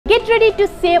ready to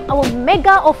save our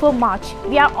mega offer March.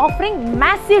 We are offering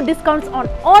massive discounts on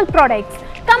all products.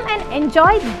 Come and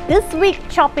enjoy this week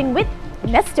shopping with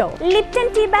Nesto.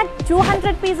 Lipton tea bag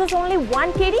 200 pieces only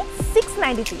 1 kg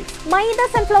 695. Maida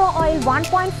sunflower oil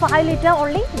 1.5 liter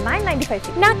only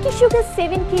 995. Naki sugar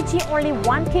 7 kg only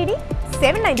 1 kg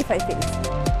 795.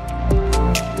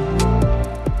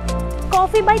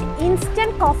 Coffee Bite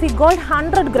instant coffee gold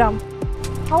 100 gram.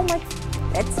 How much?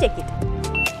 Let's check it.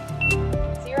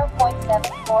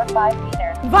 0.745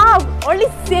 liter. Wow, only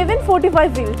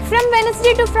 745 fils. From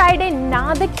Wednesday to Friday,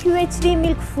 now the QHD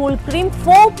milk full cream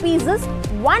 4 pieces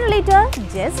 1 liter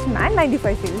just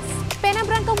 995 fils.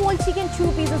 Penabranca whole chicken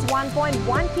 2 pieces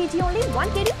 1.1 kg only 1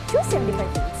 kg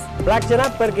 275 fils. Black chana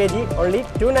per kg only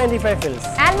 295 fils.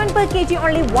 Almond per kg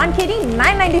only 1 kg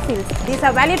 990 fils. These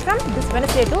are valid from this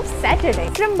Wednesday to Saturday.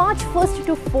 From March 1st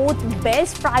to 4th,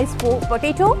 best price for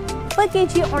potato per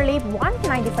kg only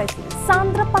 195 fils.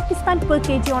 Sandra Pakistan per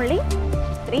kg only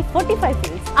 345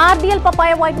 fils. RDL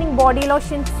papaya whitening body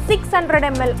lotion 600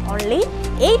 ml only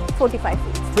 845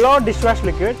 fils. Floor dishwash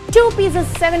liquid 2 pieces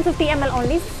 750 ml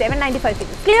only 795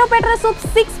 fils. Cleopatra soap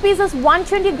 6 pieces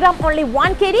 120 gram only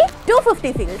 1 kg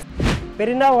 250 fils.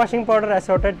 Perina washing powder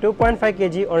assorted 2.5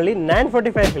 kg only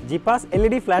 945 fils. Jeepas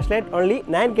LED flashlight only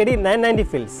 9 kg 990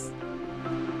 fils.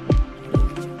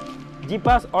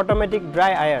 Jeepas automatic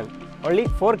dry iron only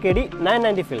 4 kg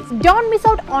 990 fils. Don't miss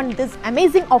out on these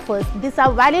amazing offers. These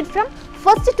are valid from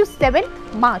 1st to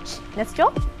 7th March.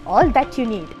 Nesto, all that you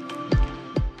need.